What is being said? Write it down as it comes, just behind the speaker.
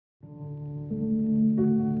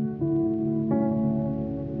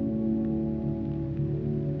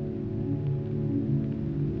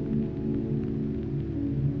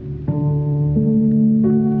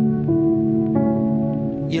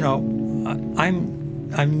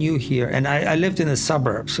I'm new here, and I lived in the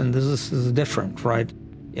suburbs, and this is different, right?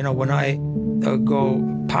 You know, when I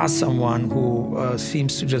go past someone who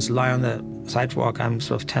seems to just lie on the sidewalk, I'm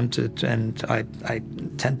sort of tempted, and I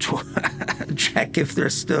tend to check if they're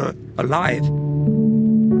still alive.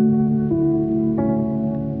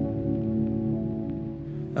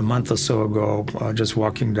 A month or so ago, just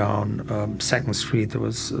walking down 2nd Street, there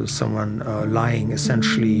was someone lying,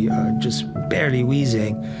 essentially just barely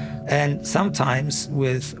wheezing. And sometimes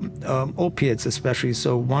with opiates especially,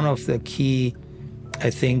 so one of the key, I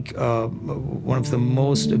think, one of the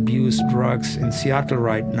most abused drugs in Seattle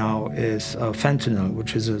right now is fentanyl,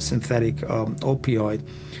 which is a synthetic opioid.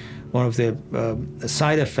 One of the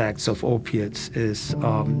side effects of opiates is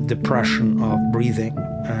depression of breathing,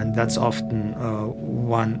 and that's often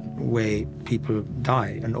one way people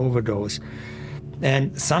die, an overdose.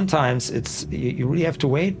 And sometimes you really have to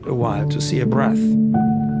wait a while to see a breath.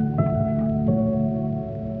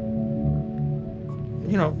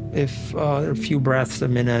 You know, if a few breaths a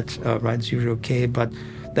minute, right, it's usually okay, but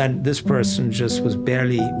then this person just was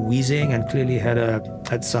barely wheezing and clearly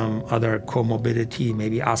had some other comorbidity,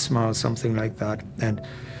 maybe asthma or something like that.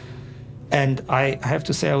 And I have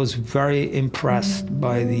to say I was very impressed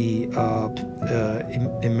by the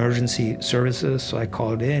emergency services. So I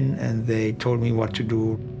called in and they told me what to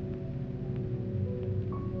do.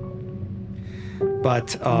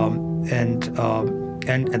 But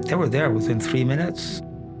and they were there within 3 minutes.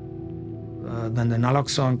 Then the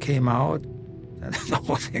naloxone came out, and the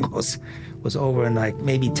whole thing was over in like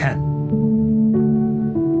maybe 10.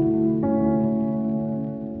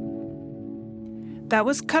 That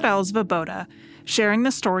was Karel Svoboda sharing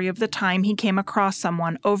the story of the time he came across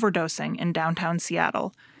someone overdosing in downtown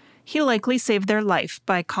Seattle. He likely saved their life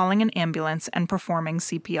by calling an ambulance and performing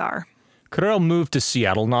CPR. Karel moved to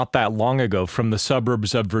Seattle not that long ago from the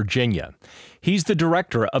suburbs of Virginia. He's the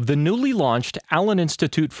director of the newly launched Allen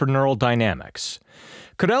Institute for Neural Dynamics.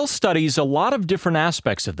 Karel studies a lot of different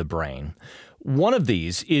aspects of the brain. One of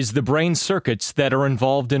these is the brain circuits that are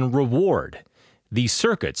involved in reward. These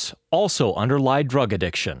circuits also underlie drug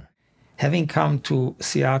addiction. Having come to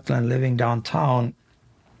Seattle and living downtown,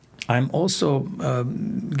 I'm also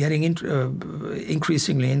getting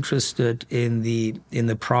increasingly interested in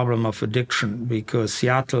the problem of addiction, because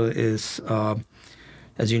Seattle is,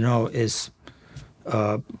 as you know, is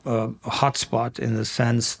a hotspot in the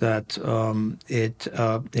sense that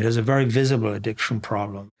it has a very visible addiction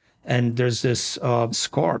problem. And there's this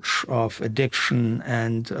scourge of addiction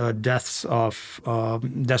and deaths of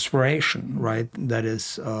desperation, right, that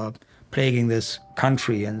is plaguing this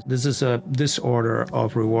country. And this is a disorder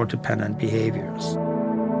of reward-dependent behaviors.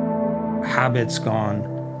 Habits gone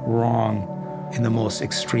wrong in the most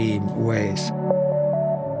extreme ways.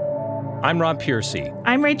 I'm Rob Piercy.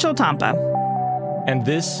 I'm Rachel Tampa. And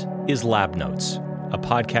this is Lab Notes, a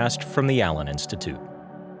podcast from the Allen Institute.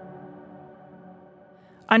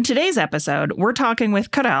 On today's episode, we're talking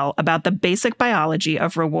with Karel about the basic biology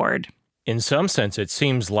of reward. In some sense, it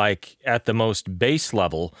seems like at the most base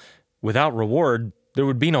level, without reward, there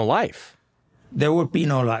would be no life. There would be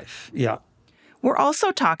no life, yeah. We're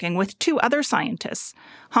also talking with two other scientists,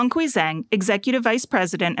 Honghui Zhang, Executive Vice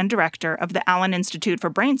President and Director of the Allen Institute for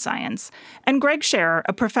Brain Science, and Greg Scherer,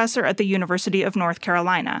 a professor at the University of North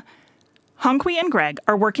Carolina. Honghui and Greg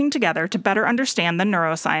are working together to better understand the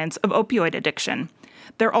neuroscience of opioid addiction.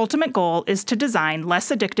 Their ultimate goal is to design less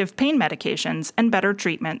addictive pain medications and better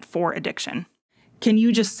treatment for addiction. Can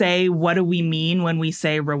you just say, what do we mean when we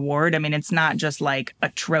say reward? I mean, it's not just like a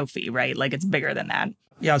trophy, right? Like, it's bigger than that.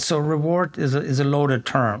 Yeah, so reward is a loaded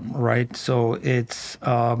term, right? So it's,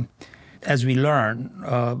 as we learn,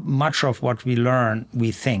 much of what we learn,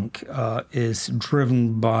 we think, is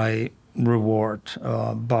driven by reward,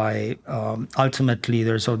 by ultimately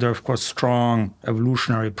there are, of course, strong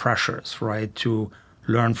evolutionary pressures, right, to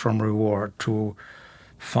learn from reward, to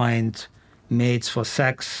find mates for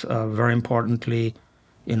sex, very importantly,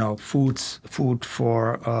 you know, food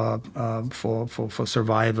for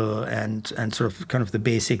survival and sort of kind of the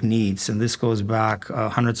basic needs. And this goes back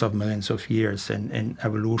hundreds of millions of years in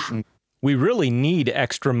evolution. We really need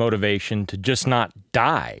extra motivation to just not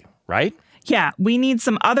die, right? Yeah, we need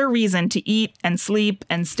some other reason to eat and sleep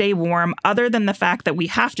and stay warm other than the fact that we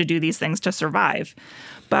have to do these things to survive.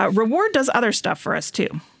 But reward does other stuff for us too.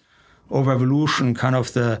 Over evolution, kind of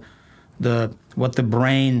what the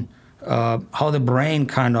brain, how the brain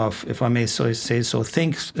kind of, if I may say so,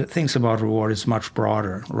 thinks about reward is much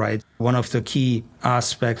broader, right? One of the key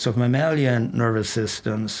aspects of mammalian nervous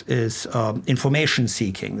systems is information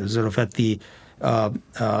seeking, sort of at the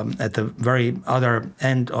at the very other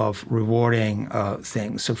end of rewarding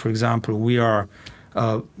things. So, for example, we are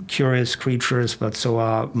curious creatures, but so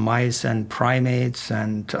are mice and primates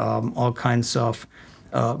and all kinds of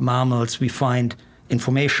mammals. We find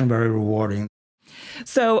information very rewarding.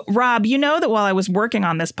 So, Rob, you know that while I was working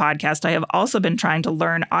on this podcast, I have also been trying to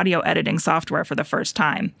learn audio editing software for the first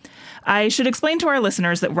time. I should explain to our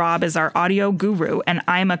listeners that Rob is our audio guru, and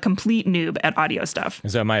I'm a complete noob at audio stuff.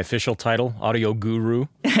 Is that my official title? Audio guru?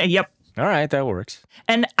 Yep. All right, that works.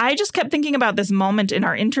 And I just kept thinking about this moment in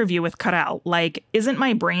our interview with Karel. Like, isn't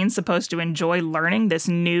my brain supposed to enjoy learning this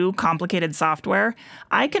new, complicated software?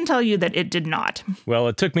 I can tell you that it did not. Well,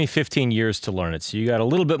 it took me 15 years to learn it, so you got a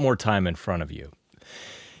little bit more time in front of you.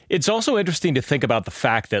 It's also interesting to think about the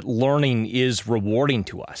fact that learning is rewarding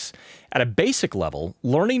to us. At a basic level,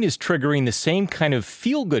 learning is triggering the same kind of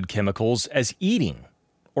feel-good chemicals as eating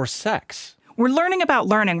or sex. We're learning about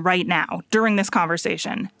learning right now during this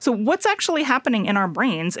conversation. So what's actually happening in our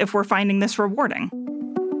brains if we're finding this rewarding?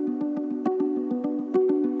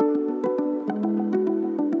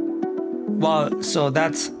 Well, so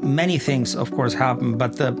that's many things, of course, happen,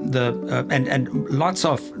 but and lots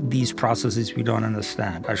of these processes we don't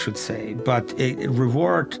understand, I should say. But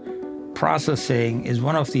reward processing is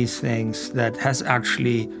one of these things that has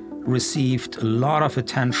actually received a lot of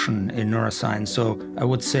attention in neuroscience. So I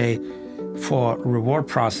would say for reward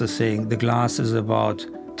processing, the glass is about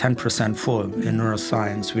 10% full in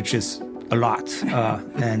neuroscience, which is a lot.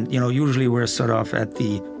 And, usually we're sort of at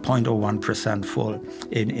the 0.01% full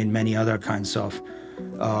in many other kinds of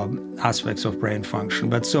aspects of brain function.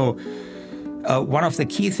 But so one of the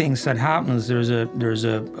key things that happens, there's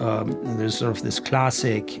sort of this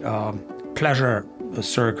classic pleasure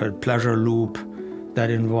circuit, pleasure loop that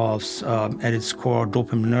involves, at its core,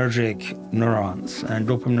 dopaminergic neurons. And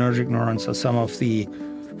dopaminergic neurons are some of the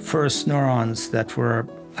first neurons that were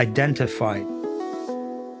identified.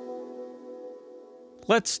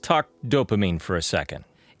 Let's talk dopamine for a second.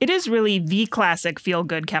 It is really the classic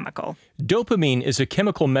feel-good chemical. Dopamine is a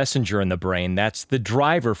chemical messenger in the brain that's the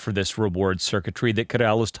driver for this reward circuitry that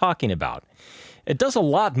Karel is talking about. It does a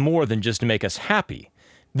lot more than just make us happy.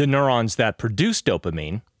 The neurons that produce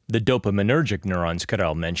dopamine, the dopaminergic neurons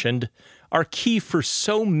Karel mentioned, are key for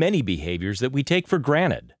so many behaviors that we take for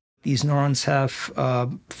granted. These neurons have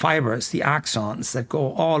fibers, the axons, that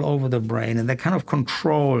go all over the brain, and they kind of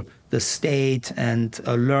control the state and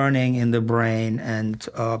learning in the brain and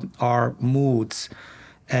our moods.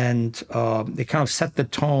 And they kind of set the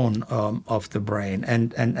tone of the brain.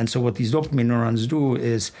 And so what these dopamine neurons do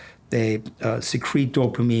is they secrete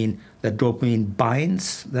dopamine. That dopamine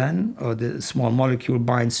binds then, or the small molecule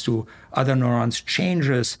binds to other neurons,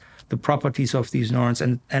 changes the properties of these neurons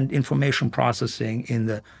and information processing in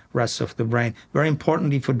the rest of the brain. Very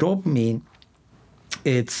importantly for dopamine,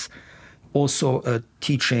 it's also a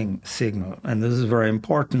teaching signal. And this is very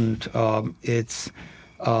important. It's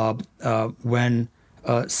when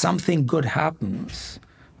something good happens,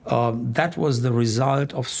 that was the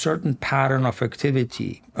result of certain pattern of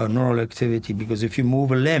activity, neural activity. Because if you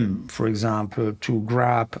move a limb, for example, to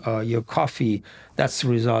grab your coffee, that's the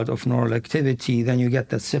result of neural activity. Then you get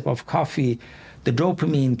that sip of coffee. The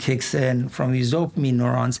dopamine kicks in from these dopamine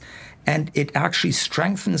neurons, and it actually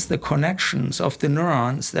strengthens the connections of the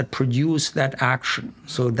neurons that produce that action.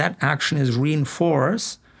 So that action is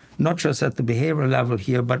reinforced, not just at the behavioral level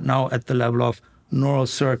here, but now at the level of neural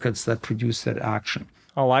circuits that produce that action.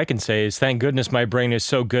 All I can say is thank goodness my brain is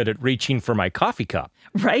so good at reaching for my coffee cup.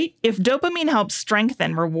 Right? If dopamine helps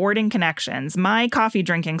strengthen rewarding connections, my coffee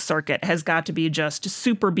drinking circuit has got to be just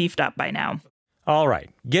super beefed up by now. All right,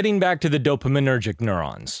 getting back to the dopaminergic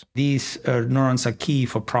neurons. These neurons are key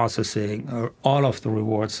for processing all of the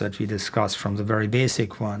rewards that we discussed, from the very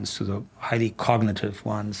basic ones to the highly cognitive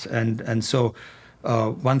ones. And so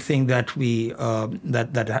one thing that we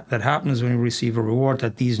that happens when we receive a reward,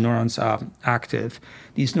 that these neurons are active.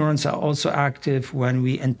 These neurons are also active when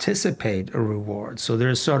we anticipate a reward. So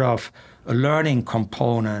there's sort of a learning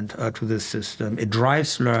component to this system. It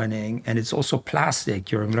drives learning, and it's also plastic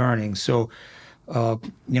during learning. So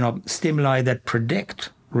stimuli that predict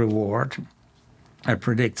reward,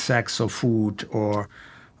 predict sex or food or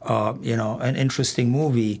an interesting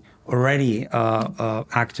movie, already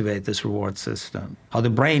activate this reward system. How the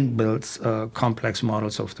brain builds complex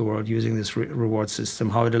models of the world using this reward system,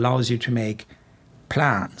 how it allows you to make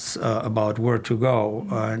plans about where to go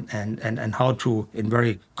and how to, in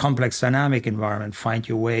very complex dynamic environment, find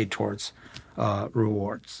your way towards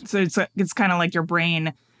rewards. So it's kind of like your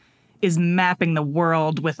brain is mapping the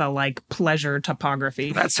world with a pleasure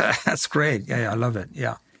topography. That's great. Yeah, I love it.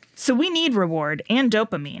 Yeah. So we need reward and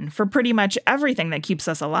dopamine for pretty much everything that keeps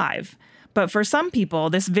us alive. But for some people,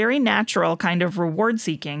 this very natural kind of reward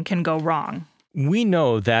seeking can go wrong. We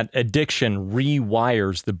know that addiction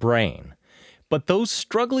rewires the brain. But those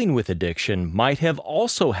struggling with addiction might have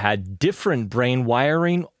also had different brain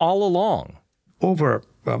wiring all along.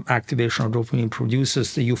 Activation of dopamine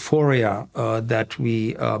produces the euphoria that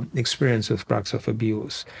we experience with drugs of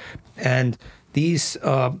abuse. And these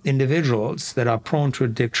individuals that are prone to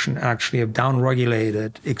addiction actually have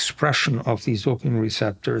downregulated expression of these dopamine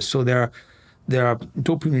receptors. So their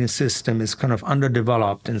dopamine system is kind of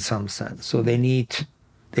underdeveloped in some sense. So they need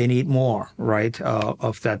more, right,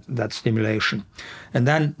 of that stimulation. And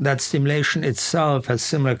then that stimulation itself has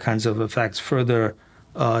similar kinds of effects, further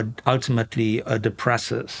ultimately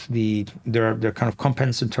depresses. There are kind of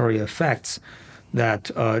compensatory effects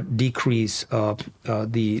that decrease the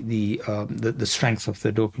strength of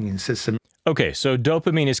the dopamine system. Okay, so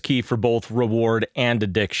dopamine is key for both reward and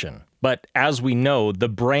addiction. But as we know, the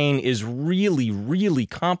brain is really, really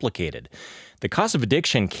complicated. The cause of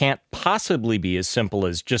addiction can't possibly be as simple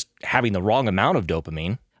as just having the wrong amount of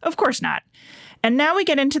dopamine. Of course not. And now we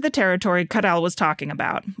get into the territory Karel was talking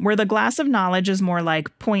about, where the glass of knowledge is more like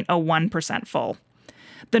 0.01% full.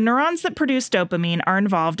 The neurons that produce dopamine are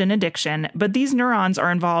involved in addiction, but these neurons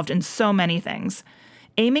are involved in so many things.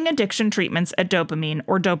 Aiming addiction treatments at dopamine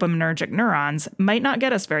or dopaminergic neurons might not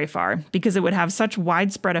get us very far because it would have such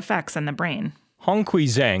widespread effects in the brain. Hongqi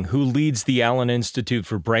Zhang, who leads the Allen Institute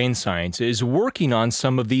for Brain Science, is working on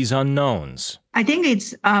some of these unknowns. I think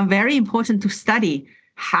it's very important to study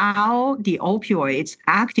how the opioids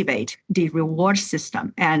activate the reward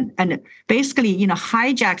system and basically,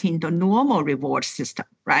 hijacking the normal reward system,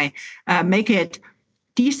 right? Make it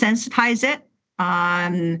desensitize it,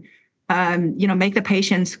 make the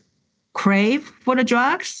patients crave for the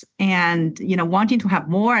drugs and, wanting to have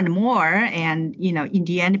more and more and, in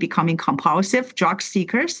the end, becoming compulsive drug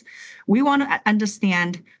seekers. We want to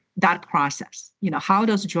understand that process, how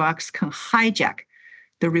those drugs can hijack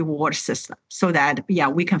the reward system so that,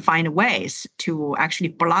 we can find ways to actually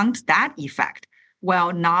blunt that effect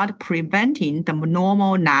while not preventing the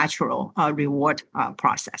normal, natural reward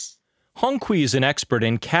process. Hongqi is an expert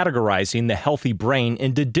in categorizing the healthy brain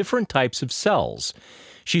into different types of cells.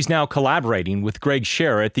 She's now collaborating with Greg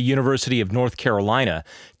Scher at the University of North Carolina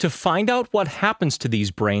to find out what happens to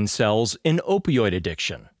these brain cells in opioid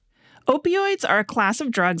addiction. Opioids are a class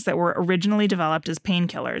of drugs that were originally developed as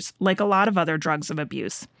painkillers, like a lot of other drugs of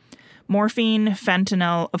abuse. Morphine,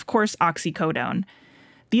 fentanyl, of course, oxycodone.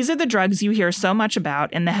 These are the drugs you hear so much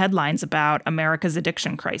about in the headlines about America's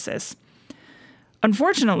addiction crisis.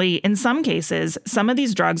 Unfortunately, in some cases, some of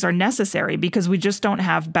these drugs are necessary because we just don't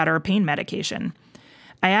have better pain medication.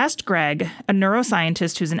 I asked Greg, a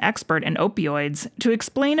neuroscientist who's an expert in opioids, to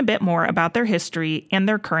explain a bit more about their history and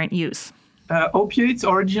their current use. Opioids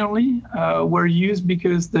originally were used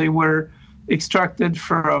because they were extracted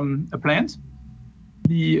from a plant,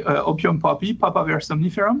 the opium poppy, Papaver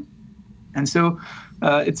somniferum. And so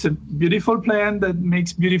it's a beautiful plant that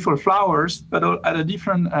makes beautiful flowers, but at a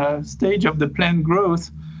different stage of the plant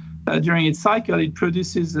growth, during its cycle,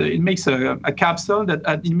 it makes a capsule that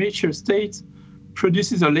at immature state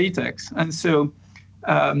produces a latex. And so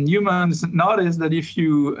humans notice that if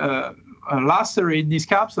you lacerate these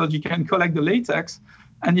capsules, you can collect the latex.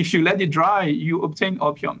 And if you let it dry, you obtain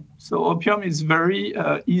opium. So opium is very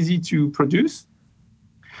easy to produce.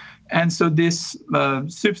 And so this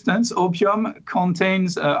substance, opium,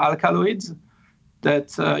 contains alkaloids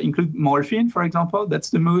that include morphine, for example. That's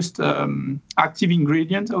the most active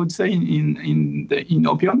ingredient, I would say, in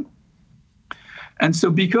opium. And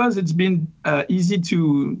so because it's been easy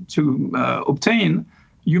to obtain,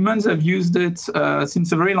 humans have used it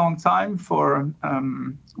since a very long time for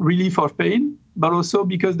relief of pain, but also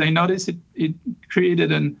because they noticed it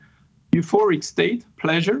created an euphoric state,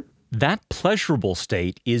 pleasure. That pleasurable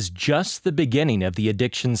state is just the beginning of the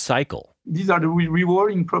addiction cycle. These are the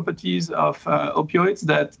rewarding properties of opioids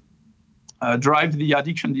that drive the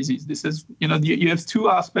addiction disease. This is, you have two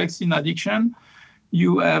aspects in addiction.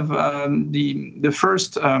 You have the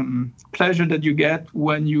first pleasure that you get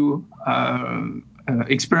when you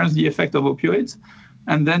experience the effect of opioids,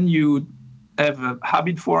 and then you have a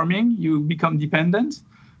habit forming. You become dependent.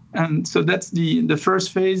 And so that's the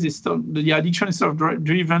first phase. The addiction is sort of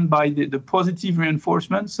driven by the positive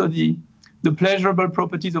reinforcement, so the pleasurable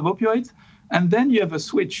properties of opioids. And then you have a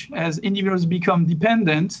switch. As individuals become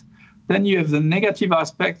dependent, then you have the negative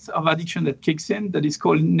aspects of addiction that kicks in, that is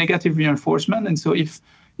called negative reinforcement. And so if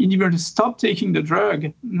individuals stop taking the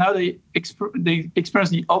drug, now they experience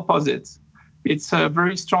the opposite. It's a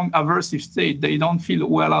very strong aversive state. They don't feel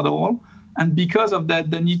well at all. And because of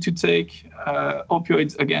that, they need to take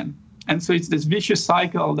opioids again. And so it's this vicious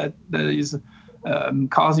cycle that is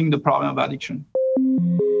causing the problem of addiction.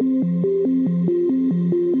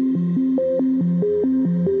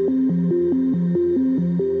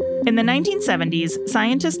 In the 1970s,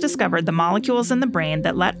 scientists discovered the molecules in the brain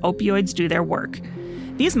that let opioids do their work.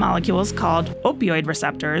 These molecules, called opioid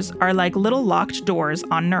receptors, are like little locked doors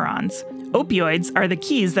on neurons. Opioids are the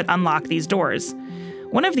keys that unlock these doors.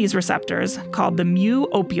 One of these receptors, called the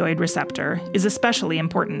mu-opioid receptor, is especially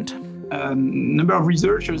important. A number of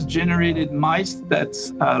researchers generated mice that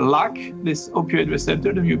lack this opioid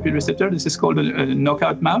receptor, the mu-opioid receptor. This is called a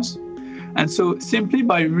knockout mouse. And so simply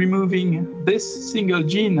by removing this single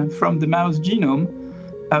gene from the mouse genome,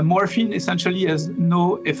 morphine essentially has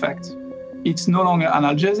no effect. It's no longer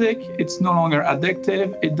analgesic, it's no longer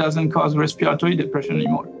addictive, it doesn't cause respiratory depression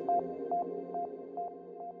anymore.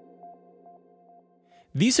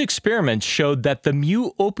 These experiments showed that the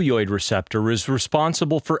mu-opioid receptor is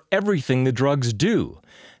responsible for everything the drugs do: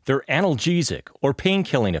 their analgesic or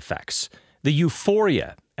pain-killing effects, the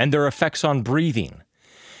euphoria, and their effects on breathing.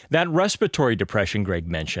 That respiratory depression Greg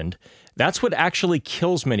mentioned, that's what actually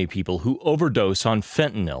kills many people who overdose on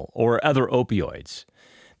fentanyl or other opioids.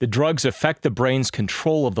 The drugs affect the brain's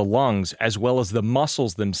control of the lungs as well as the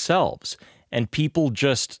muscles themselves, and people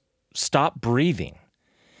just stop breathing.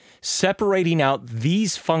 Separating out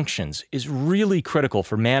these functions is really critical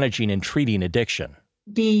for managing and treating addiction.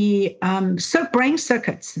 The brain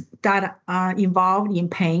circuits that are involved in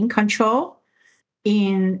pain control,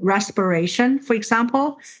 in respiration, for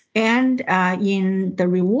example, and in the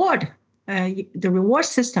reward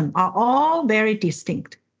system are all very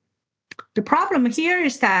distinct. The problem here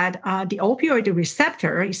is that the opioid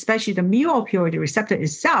receptor, especially the mu-opioid receptor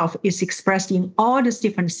itself, is expressed in all these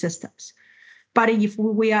different systems. But if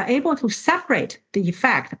we are able to separate the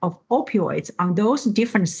effect of opioids on those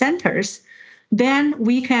different centers, then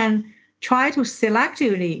we can try to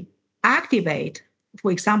selectively activate, for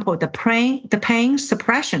example, the pain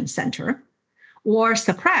suppression center, or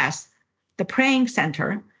suppress the pain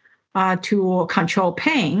center to control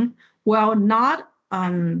pain, while not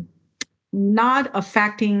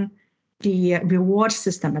affecting the reward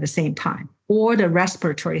system at the same time, or the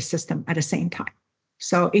respiratory system at the same time.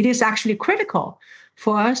 So it is actually critical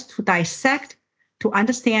for us to dissect, to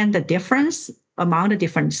understand the difference among the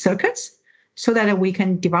different circuits, so that we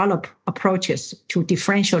can develop approaches to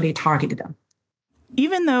differentially target them.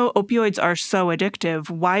 Even though opioids are so addictive,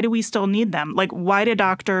 why do we still need them? Like, why do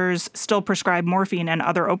doctors still prescribe morphine and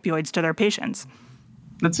other opioids to their patients?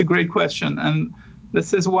 That's a great question. And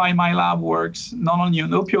this is why my lab works not only on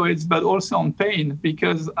opioids, but also on pain,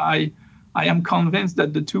 because I am convinced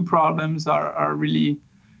that the two problems are really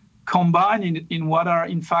combined in what are,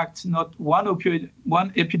 in fact, not one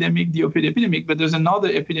epidemic, the opioid epidemic, but there's another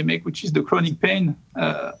epidemic, which is the chronic pain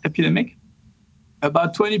epidemic.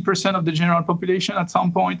 About 20% of the general population at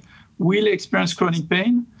some point will experience chronic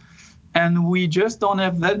pain, and we just don't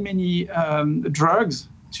have that many drugs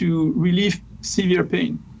to relieve severe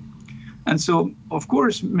pain. And so, of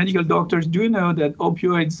course, medical doctors do know that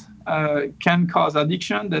opioids can cause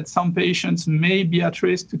addiction, that some patients may be at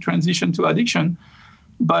risk to transition to addiction,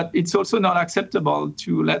 but it's also not acceptable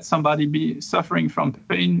to let somebody be suffering from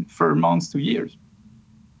pain for months to years.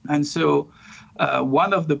 And so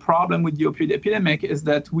one of the problems with the opioid epidemic is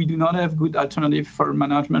that we do not have good alternative for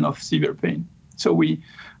management of severe pain. So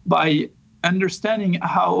by understanding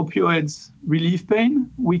how opioids relieve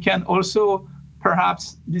pain, we can also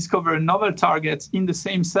perhaps discover novel targets in the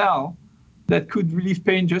same cell that could relieve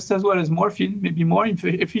pain just as well as morphine, maybe more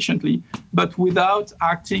efficiently, but without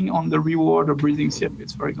acting on the reward or breathing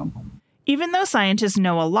circuits, for example. Even though scientists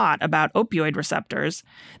know a lot about opioid receptors,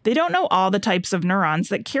 they don't know all the types of neurons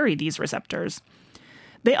that carry these receptors.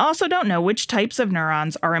 They also don't know which types of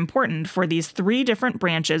neurons are important for these three different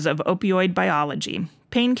branches of opioid biology: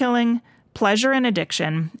 pain killing, pleasure and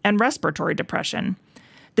addiction, and respiratory depression.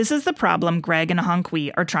 This is the problem Greg and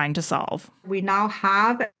Honghui are trying to solve. We now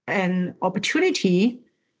have an opportunity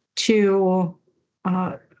to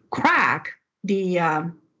crack the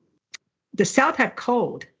cell type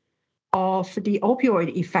code of the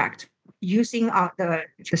opioid effect using the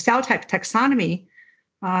cell type taxonomy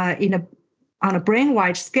on a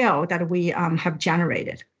brain-wide scale that we have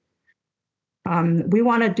generated. We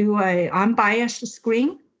want to do an unbiased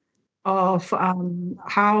screen of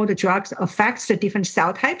how the drugs affects the different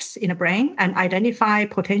cell types in the brain and identify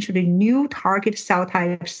potentially new target cell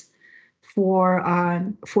types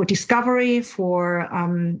for discovery, for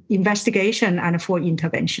investigation, and for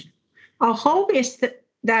intervention. Our hope is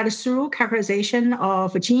that through characterization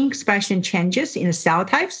of gene expression changes in cell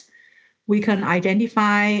types, we can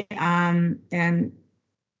identify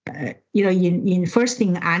in first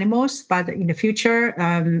in animals, but in the future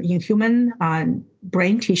in human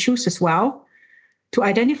brain tissues as well, to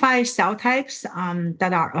identify cell types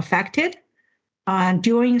that are affected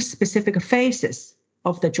during specific phases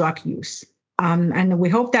of the drug use. And we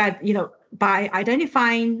hope that, by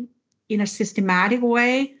identifying in a systematic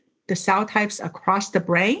way the cell types across the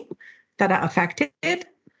brain that are affected,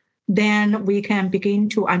 then we can begin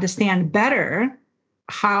to understand better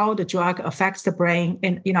how the drug affects the brain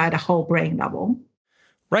at a whole brain level.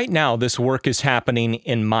 Right now, this work is happening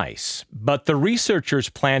in mice, but the researchers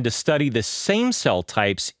plan to study the same cell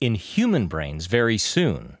types in human brains very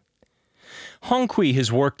soon. Hongqi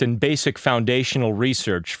has worked in basic foundational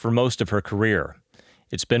research for most of her career.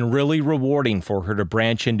 It's been really rewarding for her to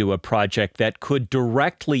branch into a project that could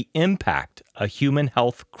directly impact a human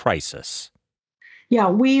health crisis. Yeah,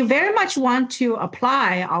 we very much want to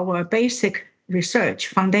apply our basic research,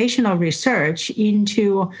 foundational research,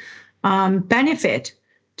 into benefit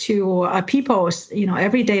to people's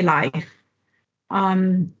everyday life.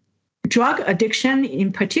 Drug addiction,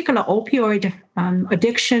 in particular opioid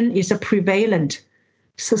addiction, is a prevalent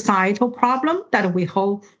societal problem that we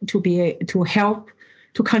hope to help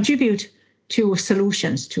to contribute to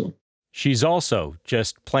solutions to. She's also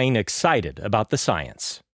just plain excited about the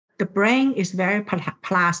science. The brain is very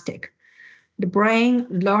plastic. The brain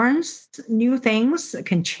learns new things,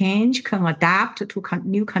 can change, can adapt to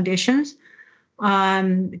new conditions.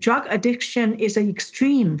 Drug addiction is an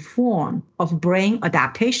extreme form of brain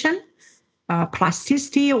adaptation,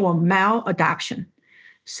 plasticity, or maladaptation.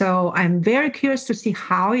 So I'm very curious to see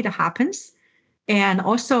how it happens, and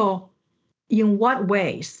also in what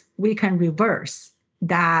ways we can reverse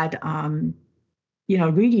that,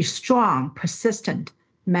 really strong, persistent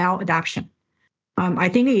maladaptation. I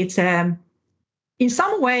think it's in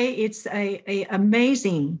some way it's a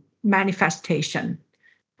amazing manifestation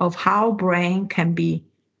of how brain can be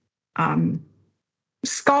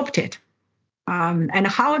sculpted, and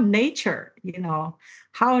how nature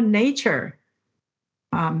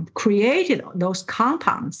created those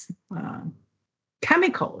compounds,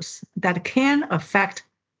 chemicals that can affect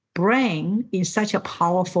brain in such a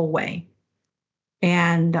powerful way.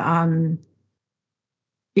 And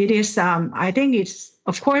it is, I think it's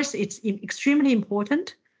extremely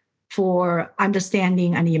important for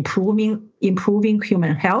understanding and improving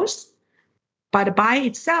human health. But by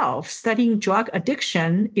itself, studying drug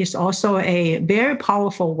addiction is also a very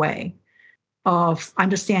powerful way of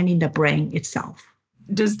understanding the brain itself.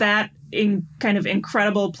 Does that kind of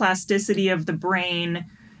incredible plasticity of the brain,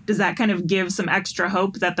 does that kind of give some extra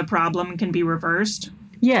hope that the problem can be reversed?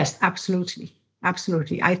 Yes, absolutely.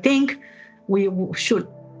 Absolutely. I think we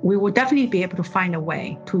will definitely be able to find a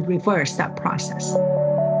way to reverse that process,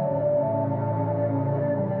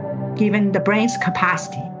 given the brain's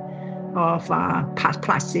capacity of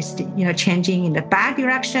plasticity, changing in the bad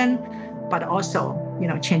direction, but also,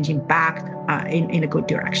 changing back in a good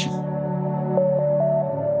direction.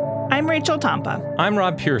 I'm Rachel Tampa. I'm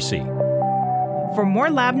Rob Piercy. For more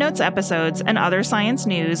Lab Notes episodes and other science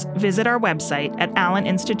news, visit our website at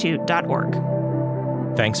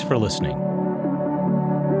alleninstitute.org. Thanks for listening.